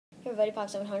Hey everybody,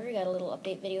 pokk700, got a little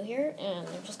update video here, and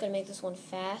I'm just going to make this one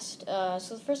fast.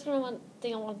 So the first thing I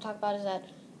want to talk about is that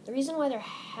the reason why there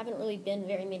haven't really been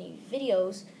very many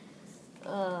videos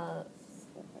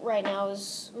right now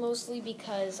is mostly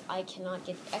because I cannot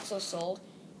get EXO sold.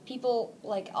 People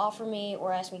offer me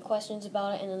or ask me questions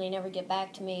about it, and then they never get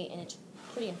back to me, and it's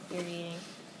pretty infuriating.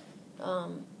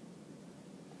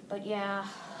 But yeah,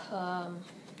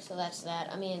 so that's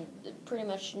that. I mean, pretty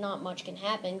much not much can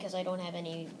happen because I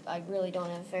really don't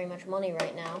have very much money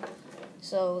right now.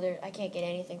 So I can't get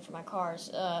anything for my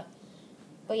cars. But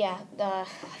yeah, I'm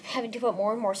having to put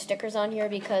more and more stickers on here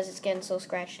because it's getting so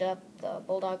scratched up, the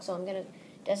Bulldog, so I'm going to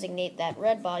designate that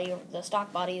red body, or the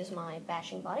stock body, as my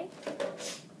bashing body.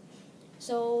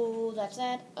 So that's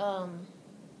that.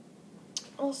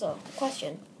 Also,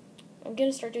 question. I'm going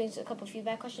to start doing a couple of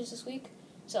feedback questions this week.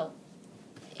 So,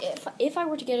 if I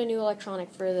were to get a new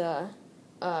electronic for the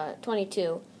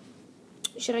 22,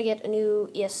 should I get a new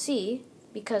ESC,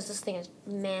 because this thing is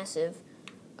massive,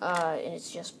 and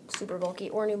it's just super bulky,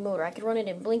 or a new motor? I could run it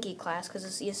in Blinky class, because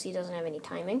this ESC doesn't have any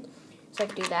timing, so I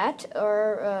could do that,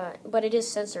 or, but it is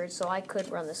censored, so I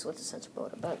could run this with a sensor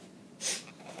motor, but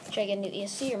should I get a new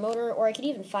ESC or motor, or I could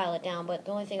even file it down, but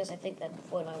the only thing is I think that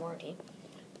void my warranty.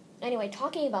 Anyway,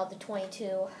 talking about the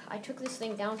 22, I took this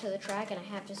thing down to the track, and I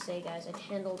have to say, guys, it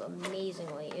handled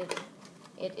amazingly.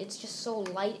 It's just so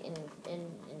light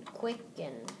and quick,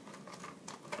 and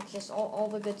it's just all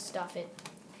the good stuff.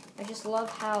 I just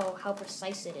love how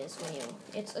precise it is when you.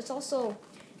 It's also,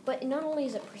 but not only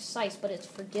is it precise, but it's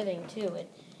forgiving too.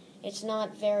 It's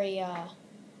not very.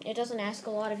 It doesn't ask a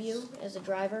lot of you as a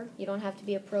driver. You don't have to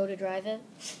be a pro to drive it.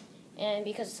 And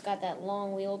because it's got that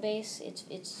long wheelbase,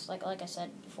 it's like I said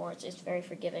before, it's very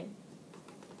forgiving.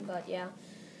 But yeah,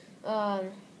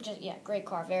 great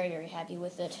car. Very, very happy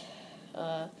with it.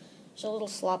 There's a little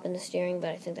slop in the steering,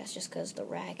 but I think that's just because the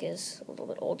rack is a little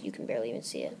bit old. You can barely even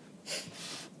see it.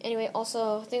 Anyway,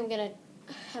 also, I think I'm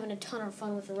having a ton of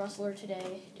fun with the Rustler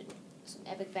today. Did some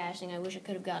epic bashing. I wish I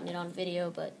could have gotten it on video,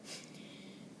 but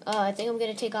I think I'm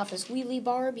going to take off this wheelie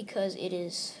bar because it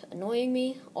is annoying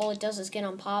me. All it does is get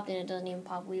unpopped, and it doesn't even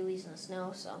pop wheelies in the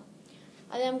snow, so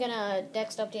I think I'm going to,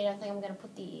 next update, I think I'm going to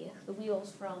put the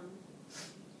wheels from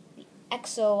the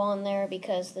EXO on there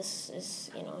because this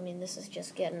is, this is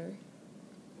just getting,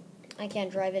 I can't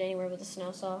drive it anywhere with the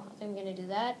snow, so I think I'm going to do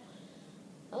that.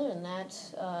 Other than that,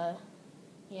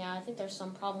 yeah, I think there's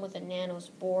some problem with the Nano's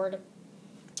board,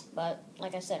 but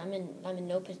like I said, I'm in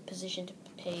no position to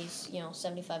pay,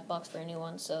 $75 for a new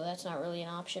one, so that's not really an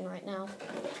option right now.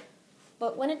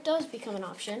 But when it does become an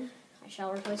option, I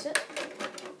shall replace it.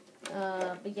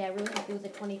 But yeah, really happy with the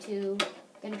 22.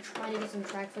 Gonna try to get some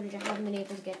track footage. I haven't been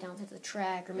able to get down to the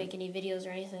track or make any videos or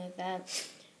anything like that.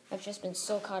 I've just been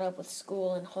so caught up with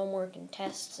school and homework and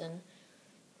tests, and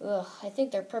I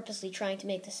think they're purposely trying to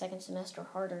make the second semester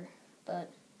harder,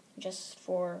 but just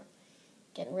for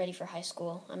getting ready for high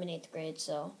school. I'm in 8th grade,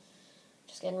 so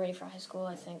just getting ready for high school,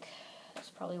 I think that's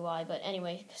probably why. But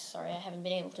anyway, sorry I haven't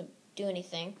been able to do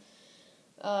anything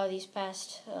these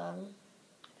past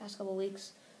couple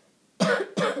weeks.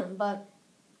 But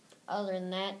other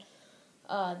than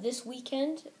that, this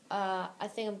weekend, I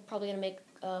think I'm probably going to make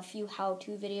a few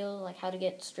how-to videos, like how to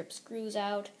get strip screws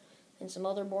out and some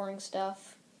other boring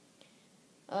stuff.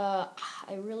 I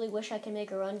really wish I could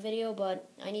make a run video, but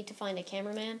I need to find a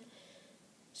cameraman.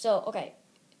 So, okay,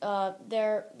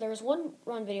 there was one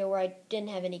run video where I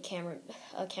didn't have any cameraman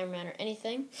or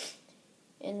anything,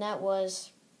 and that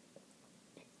was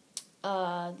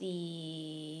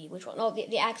which one? Oh,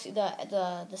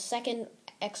 the second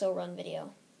EXO run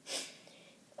video.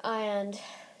 And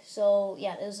so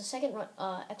yeah, it was the second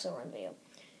EXO run video,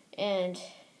 and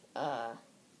I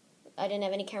didn't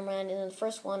have any cameraman. And then the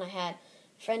first one, I had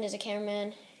a friend as a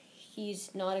cameraman.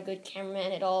 He's not a good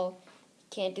cameraman at all.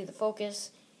 Can't do the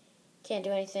focus. Can't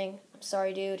do anything. I'm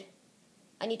sorry, dude.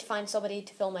 I need to find somebody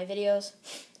to film my videos.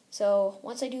 So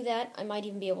once I do that, I might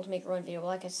even be able to make a run video.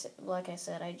 Like I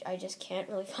said, I just can't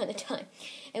really find the time.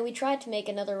 And we tried to make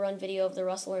another run video of the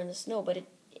Rustler in the snow, but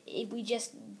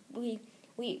me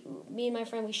and my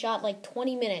friend, we shot like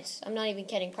 20 minutes. I'm not even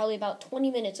kidding. Probably about 20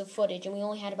 minutes of footage, and we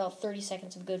only had about 30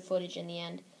 seconds of good footage in the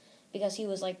end because he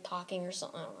was like talking or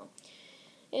something. I don't know.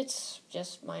 It's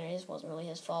just minor. It wasn't really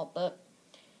his fault, but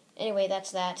anyway,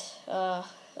 that's that.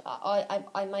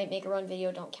 I might make a run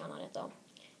video. Don't count on it, though.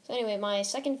 So anyway, my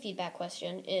second feedback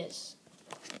question is,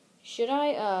 should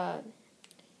I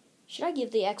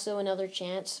give the EXO another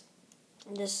chance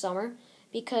this summer?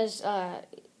 Because, I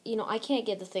can't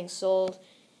get the thing sold.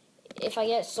 If I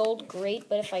get it sold, great,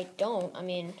 but if I don't,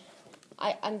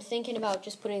 I'm thinking about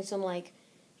just putting some,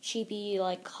 cheapy,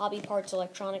 like, hobby parts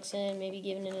electronics in, maybe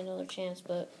giving it another chance,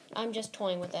 but I'm just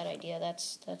toying with that idea.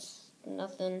 That's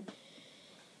nothing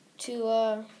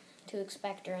to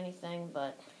expect or anything,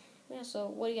 but, yeah, so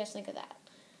what do you guys think of that?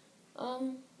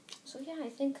 So yeah, I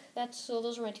think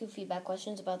those are my 2 feedback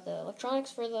questions about the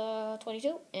electronics for the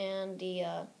 22 and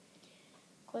the,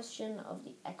 question of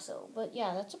the EXO. But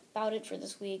yeah, that's about it for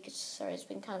this week. Sorry, it's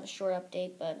been kind of a short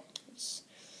update, but it's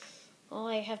all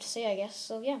I have to say, I guess.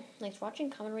 So yeah, thanks for watching,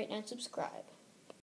 comment, rate, and subscribe.